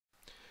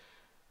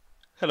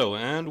Hello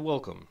and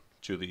welcome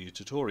to the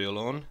tutorial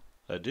on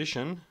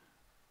addition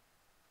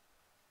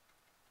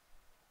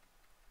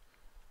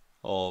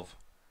of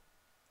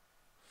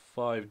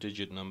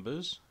 5-digit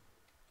numbers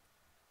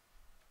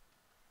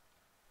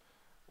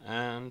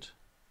and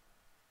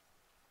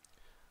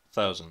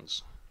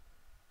thousands.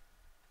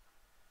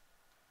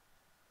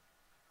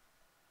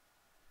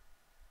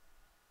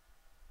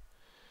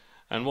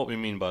 And what we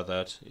mean by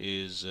that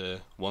is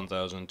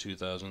 1,000,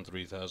 2,000,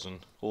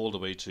 3,000, all the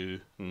way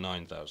to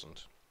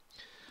 9,000.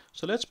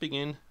 So let's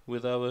begin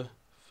with our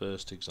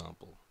first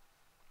example.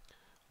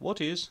 What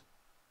is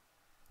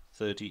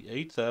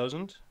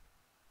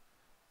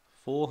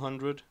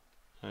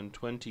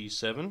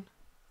 38,427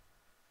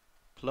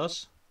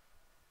 plus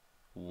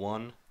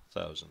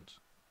 1,000?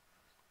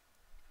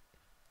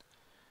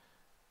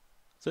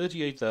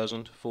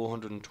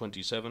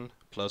 38,427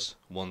 plus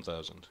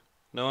 1,000.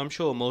 Now I'm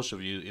sure most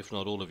of you, if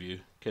not all of you,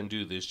 can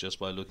do this just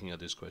by looking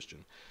at this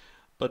question.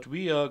 But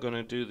we are going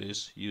to do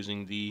this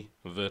using the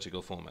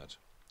vertical format.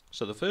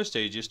 So the first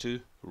stage is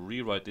to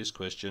rewrite this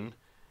question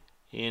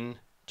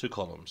into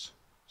columns.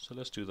 So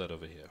let's do that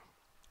over here.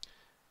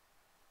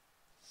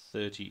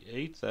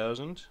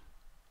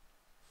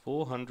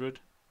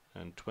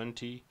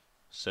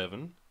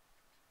 38,427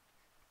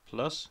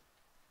 plus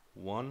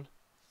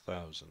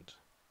 1,000.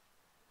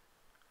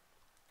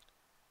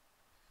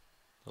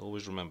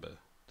 Always remember,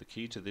 the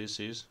key to this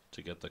is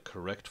to get the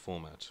correct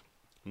format.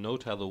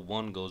 Note how the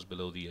 1 goes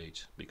below the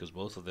 8, because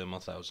both of them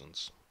are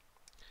thousands.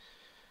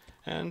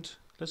 And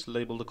let's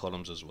label the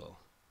columns as well.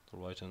 The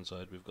right hand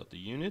side we've got the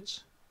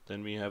units,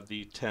 then we have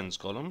the tens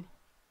column,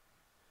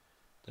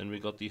 then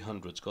we got the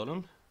hundreds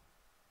column,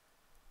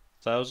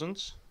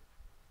 thousands,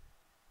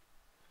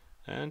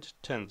 and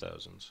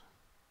 10,000s.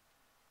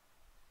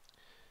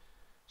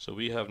 So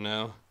we have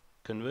now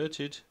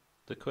converted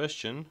the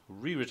question,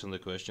 rewritten the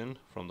question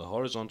from the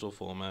horizontal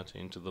format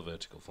into the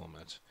vertical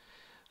format.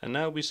 And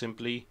now we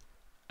simply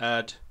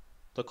add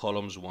the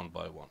columns one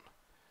by one.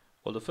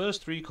 Well, the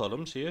first three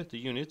columns here, the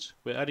units,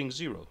 we're adding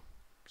 0,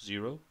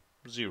 0,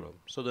 0.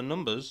 So the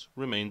numbers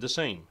remain the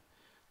same.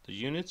 The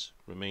units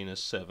remain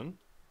as 7,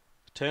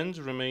 the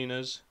tens remain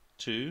as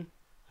 2,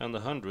 and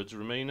the hundreds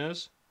remain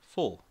as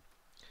 4.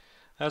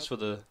 As for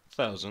the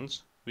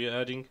thousands, we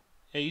are adding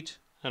 8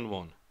 and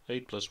 1.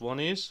 8 plus 1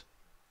 is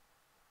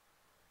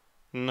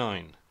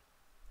 9.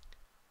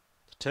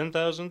 The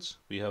 10,000s,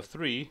 we have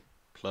 3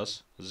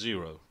 plus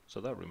 0.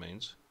 So that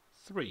remains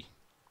 3.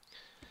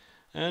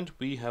 And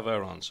we have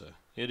our answer.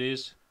 It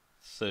is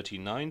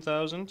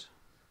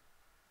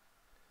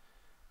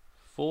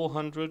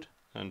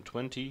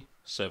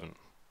 39,427.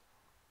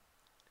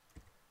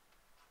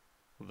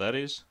 That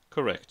is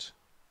correct.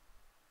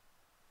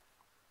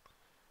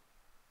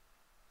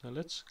 Now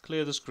let's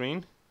clear the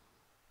screen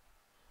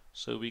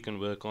so we can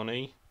work on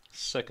a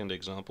second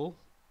example.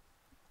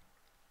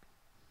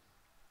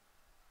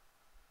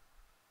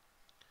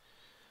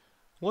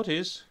 What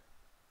is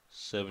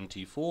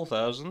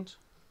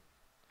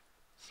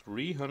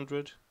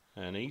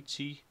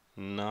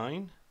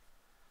 74,389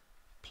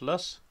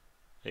 plus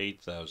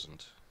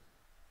 8,000?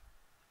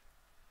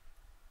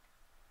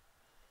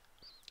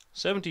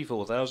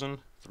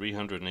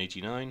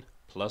 74,389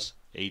 plus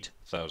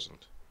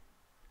 8,000.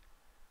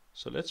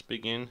 So let's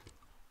begin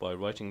by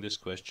writing this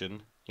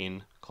question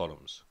in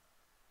columns.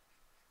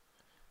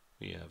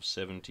 We have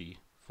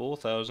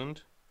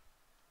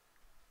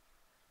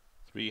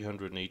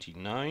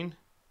 74,389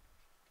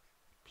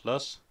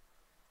 plus,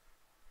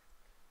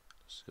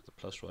 let's get the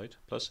plus right,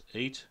 plus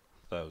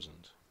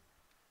 8,000.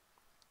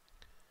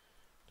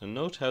 And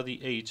note how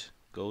the 8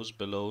 goes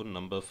below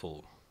number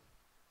 4,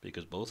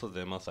 because both of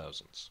them are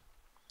thousands.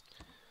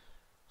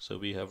 So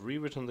we have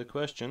rewritten the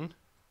question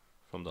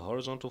from the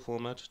horizontal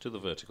format to the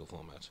vertical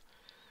format.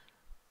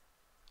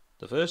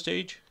 The first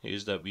stage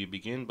is that we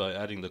begin by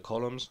adding the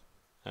columns,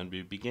 and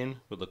we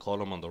begin with the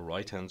column on the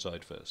right hand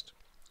side first.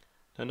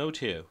 Now note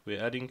here, we're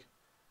adding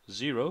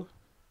 0,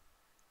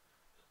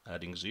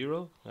 adding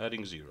 0,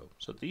 adding 0.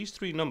 So these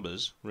three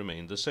numbers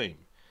remain the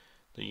same.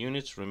 The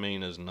units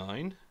remain as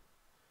 9,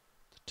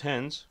 the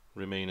tens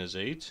remain as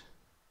 8,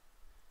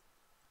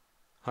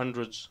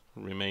 hundreds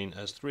remain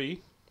as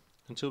 3,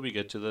 until we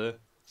get to the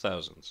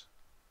thousands.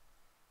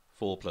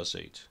 4 plus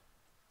 8.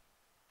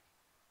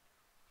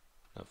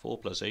 Now 4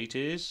 plus 8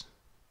 is,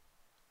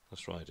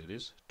 that's right, it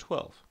is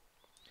 12.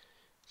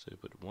 So we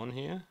put 1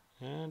 here,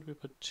 and we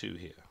put 2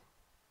 here.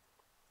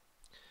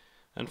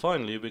 And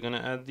finally, we're going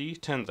to add the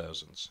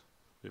 10,000s.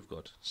 We've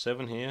got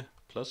 7 here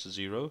plus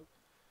 0,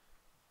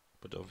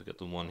 but don't forget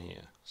the 1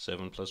 here.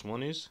 7 plus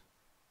 1 is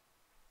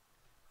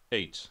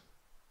 8.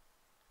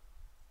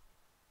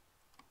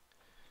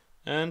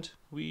 And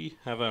we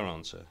have our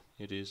answer.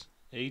 It is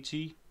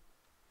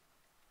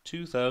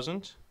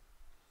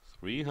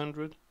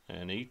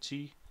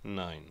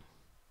 82,389.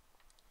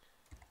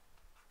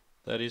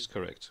 That is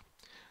correct.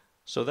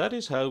 So that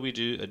is how we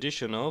do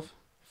addition of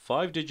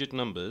 5-digit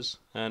numbers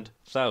and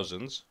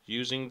thousands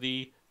using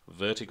the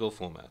vertical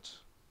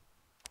format.